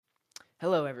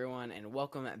Hello, everyone, and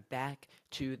welcome back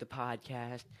to the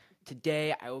podcast.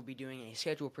 Today, I will be doing a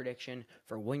schedule prediction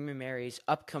for William and Mary's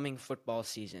upcoming football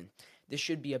season. This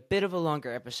should be a bit of a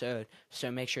longer episode,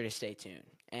 so make sure to stay tuned.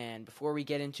 And before we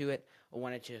get into it, I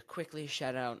wanted to quickly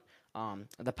shout out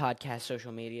the podcast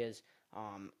social medias.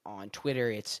 On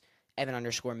Twitter, it's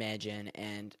Evan_Magin,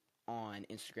 and on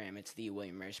Instagram, it's the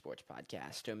William and Mary Sports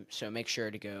Podcast. So make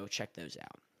sure to go check those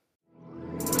out.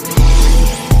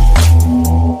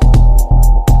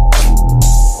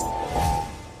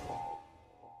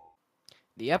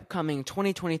 The upcoming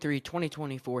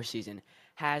 2023-2024 season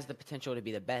has the potential to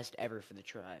be the best ever for the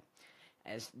Tribe,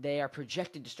 as they are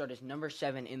projected to start as number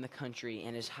 7 in the country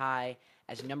and as high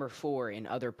as number 4 in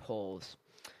other polls.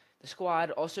 The squad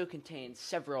also contains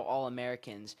several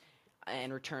All-Americans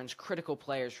and returns critical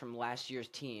players from last year's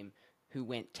team who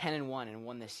went 10-1 and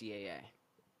won the CAA.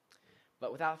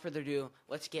 But without further ado,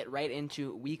 let's get right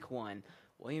into Week 1.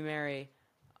 William Mary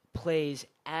plays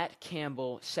at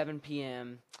Campbell, 7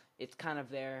 p.m. It's kind of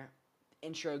their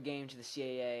intro game to the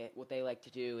CAA. What they like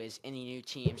to do is any new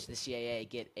teams to the CAA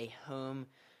get a home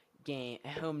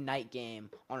night game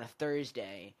on a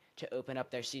Thursday to open up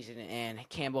their season, and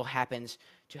Campbell happens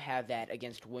to have that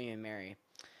against William & Mary.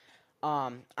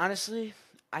 Honestly,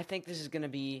 I think this is going to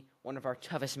be one of our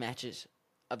toughest matches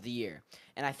of the year,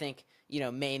 and I think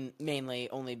mainly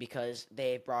only because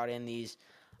they brought in these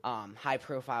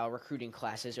high-profile recruiting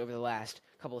classes over the last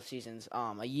couple of seasons.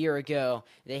 A year ago,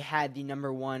 they had the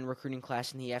number 1 recruiting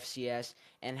class in the FCS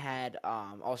and had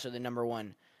also the number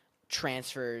 1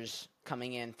 transfers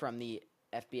coming in from the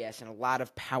FBS and a lot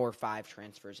of Power 5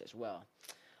 transfers as well.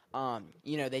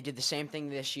 They did the same thing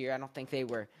this year. I don't think they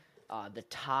were the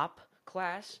top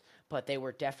class, but they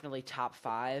were definitely top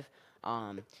 5.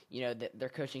 Their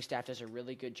coaching staff does a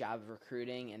really good job of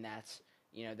recruiting, and that's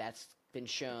been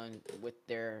shown with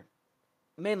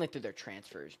mainly through their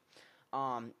transfers.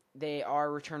 They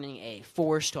are returning a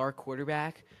 4-star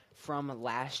quarterback from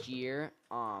last year.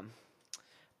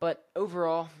 But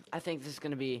overall, I think this is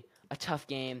going to be a tough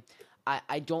game.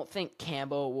 I don't think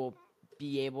Campbell will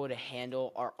be able to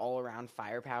handle our all-around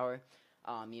firepower.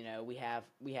 We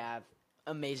have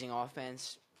amazing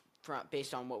offense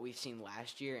based on what we've seen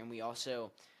last year, and we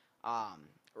also are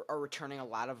returning a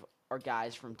lot of our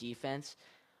guys from defense.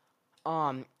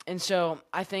 And so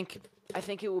I think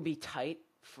it will be tight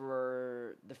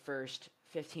for the first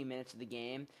 15 minutes of the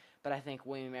game, but I think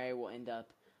William & Mary will end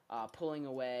up pulling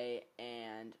away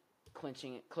and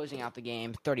closing out the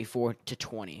game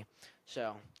 34-20.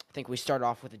 So I think we start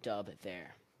off with a dub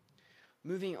there.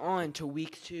 Moving on to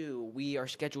Week 2, we are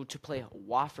scheduled to play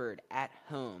Wofford at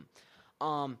home.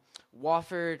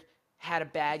 Wofford had a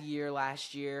bad year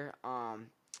last year.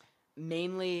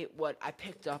 Mainly what I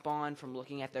picked up on from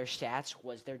looking at their stats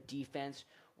was their defense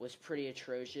was pretty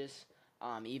atrocious,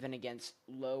 even against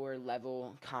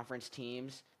lower-level conference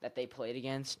teams that they played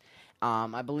against.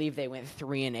 I believe they went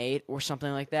 3-8 or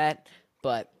something like that,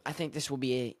 but I think this will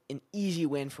be an easy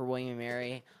win for William &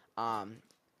 Mary.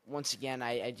 Once again,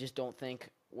 I just don't think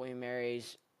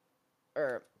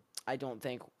I don't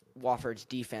think Wofford's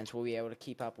defense will be able to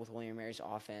keep up with William & Mary's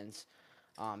offense.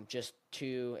 Just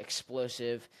too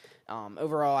explosive.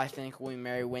 Overall, I think William &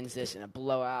 Mary wins this in a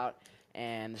blowout,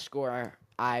 and the score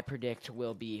I predict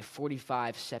will be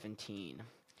 45-17.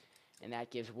 And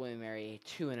that gives William & Mary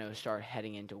a 2-0 start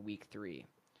heading into Week 3.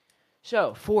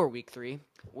 So, for Week 3,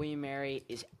 William & Mary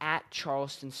is at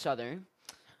Charleston Southern.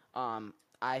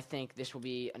 I think this will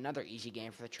be another easy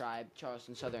game for the Tribe.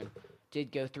 Charleston Southern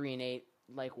did go 3-8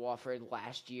 like Wofford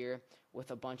last year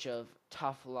with a bunch of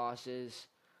tough losses.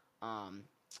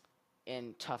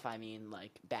 And tough, I mean,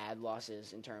 like, bad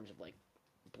losses in terms of, like,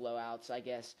 blowouts, I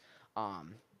guess,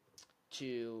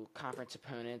 to conference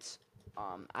opponents.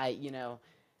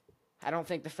 I don't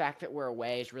think the fact that we're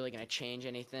away is really going to change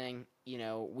anything.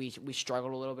 We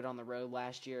struggled a little bit on the road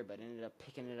last year, but ended up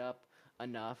picking it up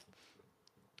enough.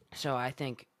 So I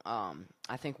think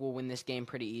we'll win this game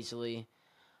pretty easily.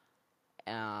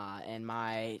 And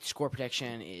my score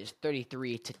prediction is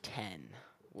 33-10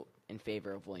 in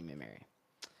favor of William & Mary.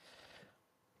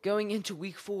 Going into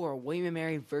Week 4, William &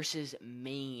 Mary versus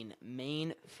Maine.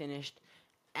 Maine finished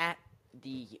at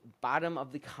the bottom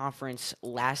of the conference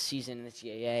last season in the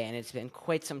CAA, and it's been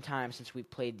quite some time since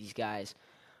we've played these guys.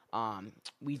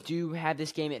 We do have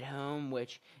this game at home,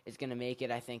 which is going to make it,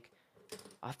 I think,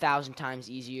 1,000 times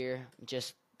easier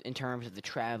just in terms of the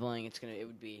traveling. It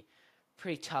would be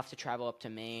pretty tough to travel up to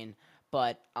Maine,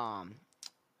 but I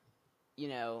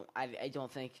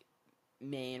don't think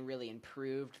Maine really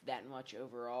improved that much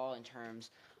overall in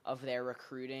terms of their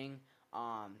recruiting.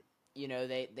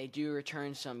 they do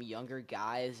return some younger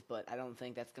guys, but I don't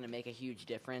think that's going to make a huge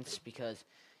difference because,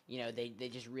 they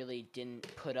just really didn't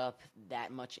put up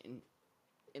that much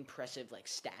impressive like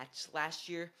stats last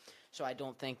year. So I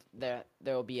don't think that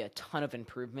there will be a ton of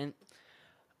improvement.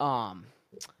 Um,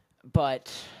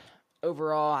 but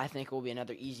overall, I think it will be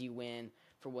another easy win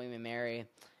for William and Mary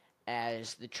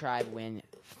as the Tribe win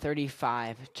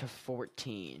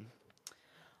 35-14.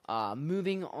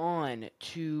 Moving on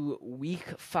to Week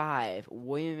 5,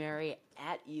 William and Mary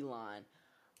at Elon.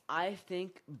 I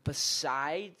think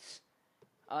besides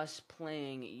us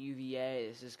playing UVA,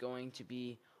 this is going to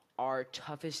be our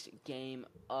toughest game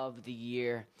of the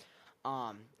year.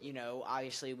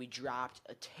 Obviously we dropped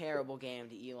a terrible game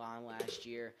to Elon last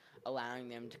year, allowing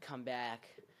them to come back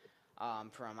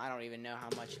from I don't even know how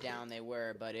much down they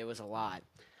were, but it was a lot.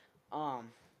 I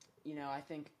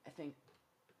think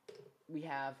we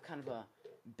have kind of a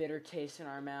bitter taste in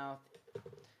our mouth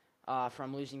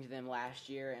from losing to them last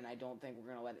year, and I don't think we're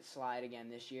going to let it slide again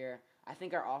this year. I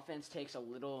think our offense takes a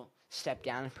little step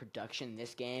down in production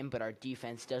this game, but our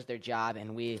defense does their job,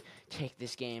 and we take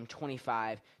this game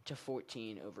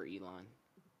 25-14 over Elon.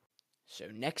 So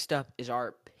next up is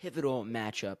our pivotal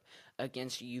matchup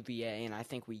against UVA, and I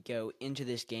think we go into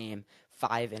this game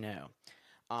 5-0.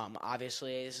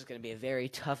 Obviously, this is going to be a very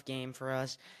tough game for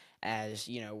us, as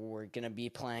we're going to be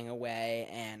playing away,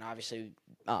 and obviously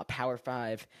Power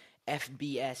 5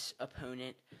 FBS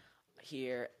opponent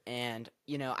here, and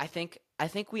I think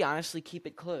we honestly keep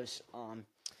it close.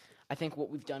 I think what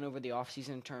we've done over the offseason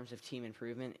in terms of team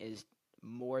improvement is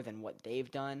more than what they've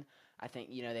done. I think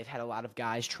they've had a lot of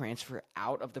guys transfer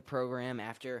out of the program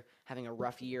after having a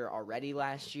rough year already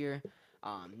last year.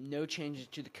 No changes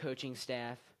to the coaching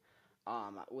staff,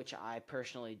 which I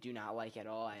personally do not like at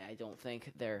all. I don't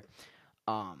think they're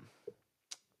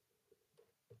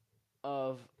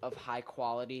of high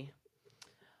quality.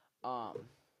 They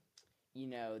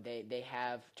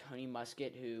have Tony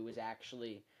Muskett, who was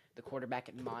actually the quarterback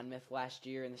at Monmouth last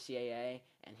year in the CAA,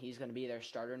 and he's going to be their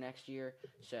starter next year.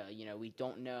 So, we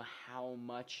don't know how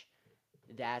much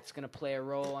that's going to play a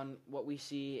role on what we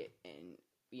see, and,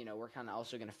 we're kind of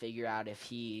also going to figure out if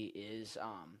he is,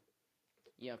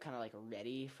 kind of like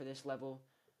ready for this level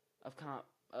of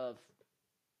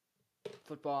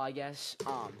football, I guess.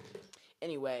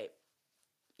 Anyway,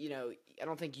 I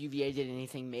don't think UVA did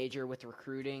anything major with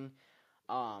recruiting.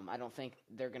 I don't think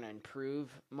they're going to improve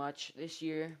much this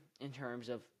year in terms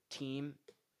of the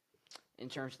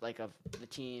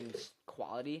team's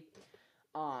quality.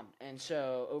 And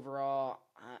so overall,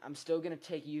 I'm still going to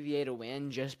take UVA to win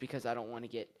just because I don't want to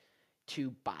get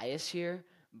too biased here.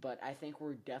 But I think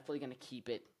we're definitely going to keep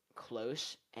it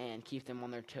close and keep them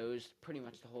on their toes pretty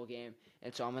much the whole game.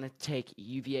 And so I'm going to take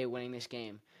UVA winning this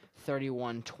game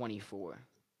 31-24.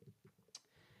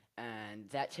 And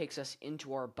that takes us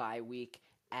into our bye week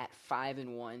at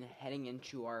 5-1, heading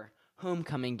into our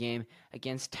homecoming game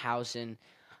against Towson,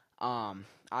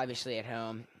 obviously at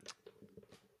home.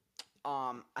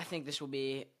 I think this will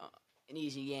be an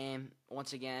easy game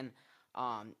once again.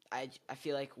 I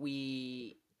feel like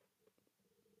we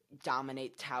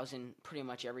dominate Towson pretty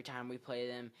much every time we play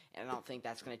them, and I don't think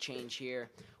that's going to change here.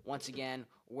 Once again,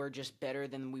 we're just better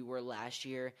than we were last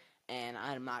year, and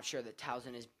I'm not sure that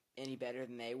Towson is any better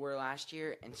than they were last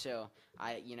year, and so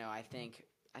I think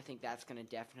that's going to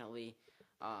definitely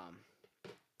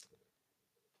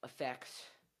affect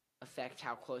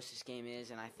how close this game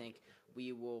is, and I think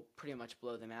we will pretty much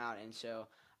blow them out. And so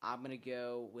I'm going to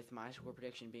go with my score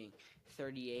prediction being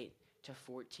 38-14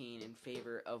 in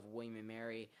favor of William and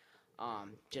Mary.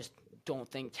 Just don't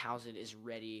think Towson is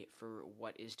ready for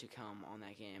what is to come on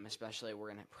that game, especially we're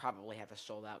going to probably have a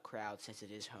sold-out crowd since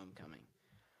it is homecoming.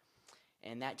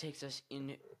 And that takes us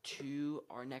into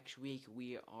our next week.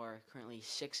 We are currently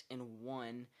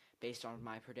 6-1 based on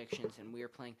my predictions, and we are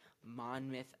playing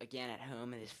Monmouth again at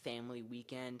home. It is family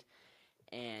weekend,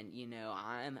 and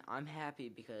I'm happy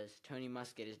because Tony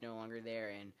Muskett is no longer there,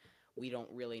 and we don't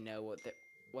really know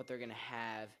what they're gonna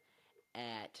have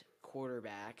at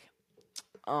quarterback.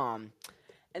 And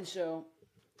so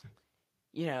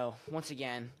once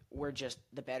again, we're just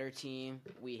the better team.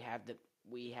 We have the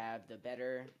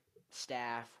better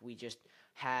staff. We just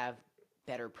have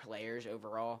better players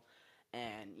overall,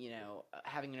 and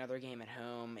having another game at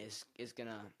home is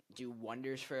gonna do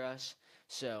wonders for us.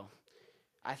 So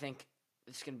I think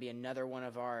it's gonna be another one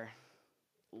of our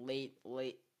late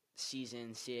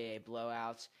season CAA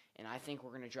blowouts, and I think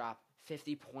we're gonna drop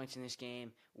 50 points in this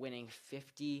game, winning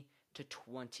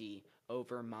 50-20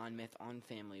 over Monmouth on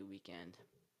family weekend.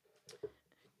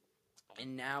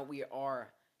 And now we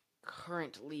are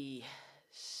currently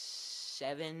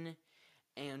 7-2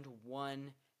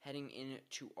 2-1 heading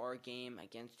into our game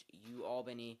against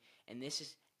UAlbany, and this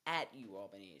is at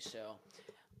UAlbany. So,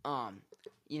 I'm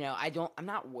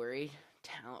not worried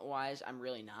talent-wise. I'm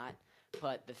really not.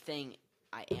 But the thing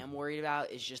I am worried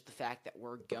about is just the fact that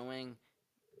we're going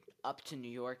up to New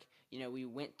York. We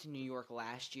went to New York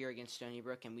last year against Stony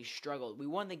Brook, and we struggled. We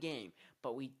won the game,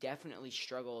 but we definitely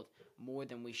struggled more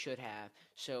than we should have.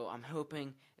 So I'm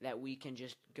hoping that we can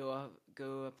just go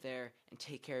up there and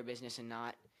take care of business and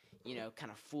not,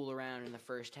 kind of fool around in the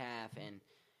first half and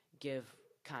give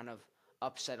kind of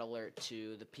upset alert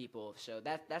to the people. So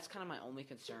that's kind of my only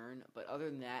concern. But other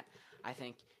than that, I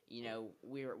think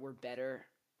we're better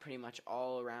pretty much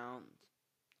all around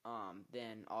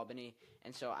than Albany,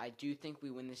 and so I do think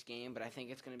we win this game. But I think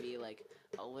it's going to be like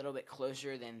a little bit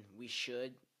closer than it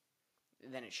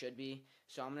should be.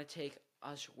 So I'm going to take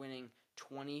us winning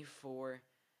 24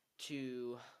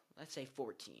 to, let's say,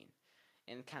 14,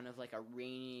 in kind of like a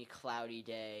rainy, cloudy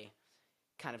day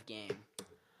kind of game.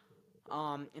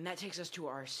 And that takes us to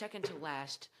our second to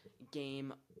last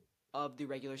game of the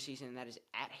regular season, and that is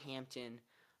at Hampton,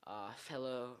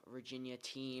 fellow Virginia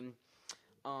team.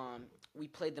 We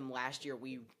played them last year.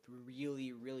 We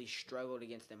really, really struggled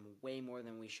against them way more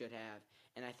than we should have.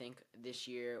 And I think this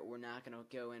year we're not going to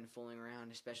go in fooling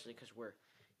around, especially because we're,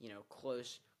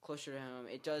 closer to home.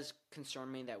 It does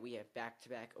concern me that we have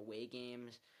back-to-back away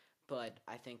games, but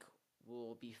I think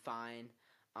we'll be fine.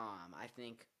 I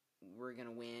think we're going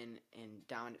to win in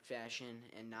dominant fashion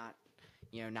and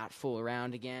not fool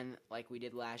around again like we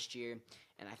did last year.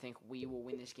 And I think we will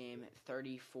win this game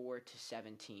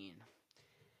 34-17.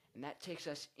 And that takes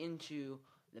us into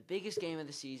the biggest game of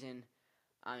the season.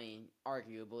 I mean,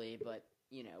 arguably, but,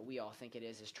 we all think it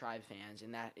is as Tribe fans,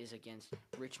 and that is against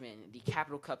Richmond, the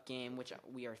Capital Cup game, which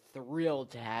we are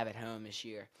thrilled to have at home this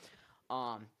year.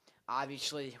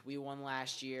 Obviously, we won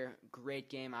last year. Great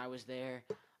game. I was there.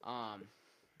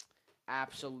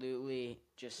 Absolutely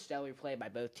just stellar play by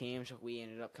both teams. We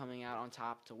ended up coming out on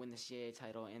top to win the CAA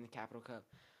title and the Capital Cup.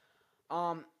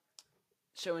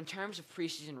 So in terms of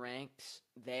preseason ranks,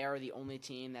 they are the only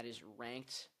team that is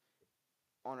ranked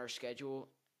on our schedule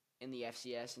in the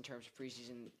FCS in terms of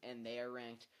preseason, and they are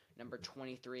ranked number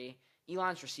 23.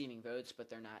 Elon's receiving votes, but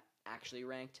they're not actually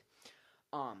ranked.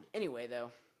 Anyway,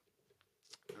 though,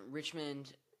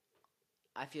 Richmond,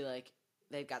 I feel like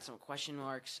they've got some question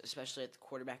marks, especially at the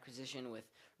quarterback position with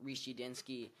Reese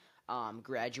Udinsky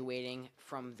graduating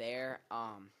from there.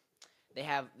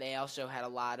 They also had a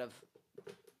lot of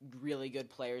really good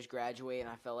players graduate, and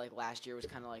I felt like last year was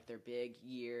kind of like their big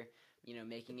year,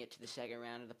 making it to the second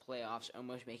round of the playoffs,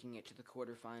 almost making it to the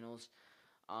quarterfinals.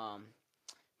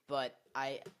 But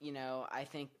I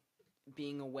think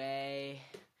being away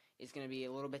is going to be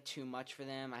a little bit too much for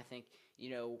them. I think,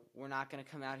 we're not going to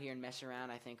come out here and mess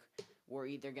around. I think we're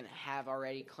either going to have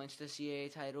already clinched the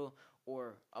CAA title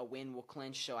or a win will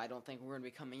clinch, so I don't think we're going to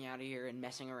be coming out of here and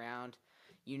messing around.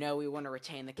 We want to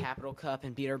retain the Capital Cup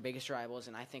and beat our biggest rivals,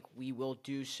 and I think we will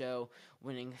do so,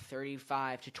 winning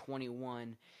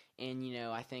 35-21. And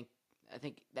I think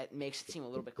that makes it seem a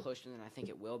little bit closer than I think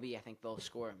it will be. I think they'll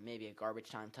score maybe a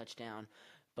garbage time touchdown,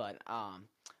 but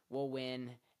we'll win,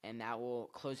 and that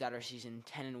will close out our season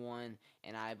 10-1.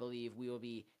 And I believe we will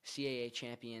be CAA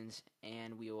champions,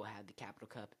 and we will have the Capital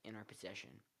Cup in our possession.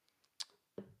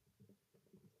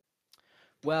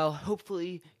 Well,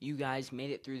 hopefully you guys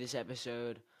made it through this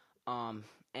episode,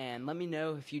 and let me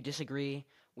know if you disagree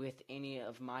with any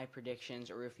of my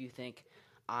predictions or if you think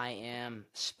I am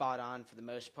spot on for the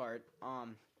most part.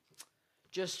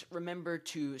 Just remember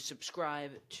to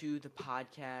subscribe to the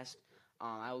podcast.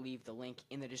 I'll leave the link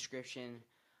in the description.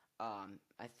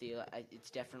 I feel it's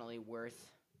definitely worth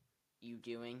you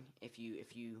doing if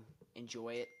you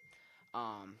enjoy it.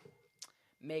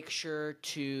 Make sure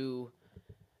to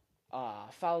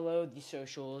follow the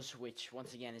socials, which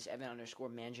once again is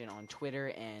Evan_Mangin on Twitter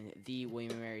and the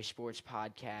William & Mary Sports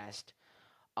Podcast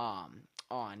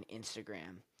on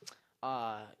Instagram.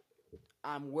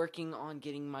 I'm working on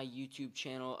getting my YouTube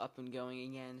channel up and going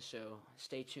again, so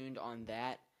stay tuned on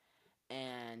that.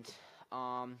 And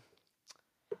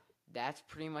that's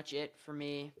pretty much it for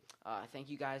me. Thank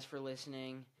you guys for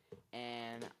listening,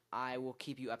 and I will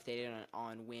keep you updated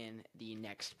on when the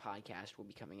next podcast will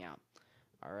be coming out.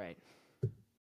 All right.